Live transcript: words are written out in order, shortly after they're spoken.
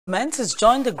Government has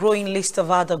joined the growing list of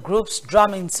other groups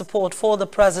drumming support for the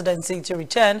presidency to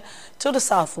return to the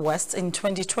Southwest in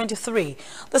 2023.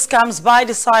 This comes by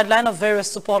the sideline of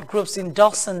various support groups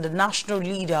endorsing the national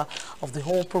leader of the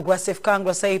Whole Progressive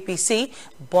Congress APC,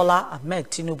 Bola Ahmed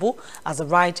Tinubu, as the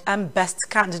right and best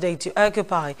candidate to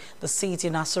occupy the seat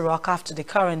in Aso Rock after the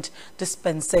current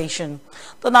dispensation.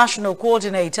 The national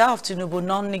coordinator of Tinubu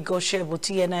non-negotiable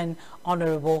TNN,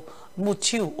 Honorable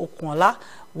Mutiu Okunla,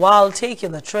 while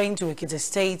taking the train to Ekiti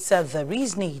State, said there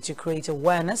is need to create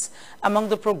awareness among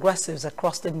the progressives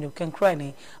across the nook and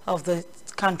cranny of the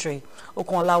country.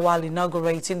 Okunla, while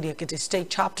inaugurating the Ekiti State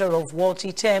chapter of what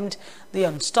he termed the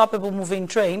Unstoppable Moving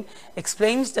Train,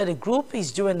 explains that the group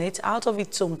is doing it out of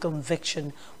its own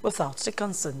conviction without the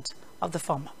consent of the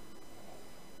farmer.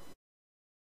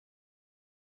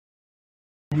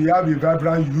 We have a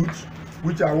vibrant youth,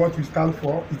 which are what we stand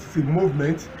for. It's a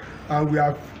movement, and we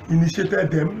have initiated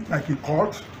them like a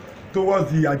cult towards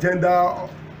the agenda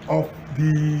of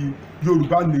the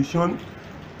Yoruba nation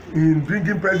in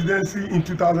bringing presidency in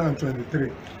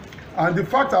 2023. And the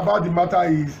fact about the matter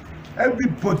is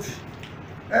everybody,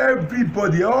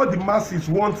 all the masses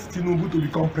want Tinubu to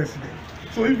become president.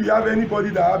 So if you have anybody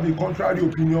that have a contrary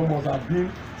opinion, must have been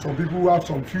some people who have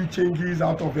some few changes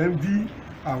out of envy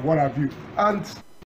and what have you. And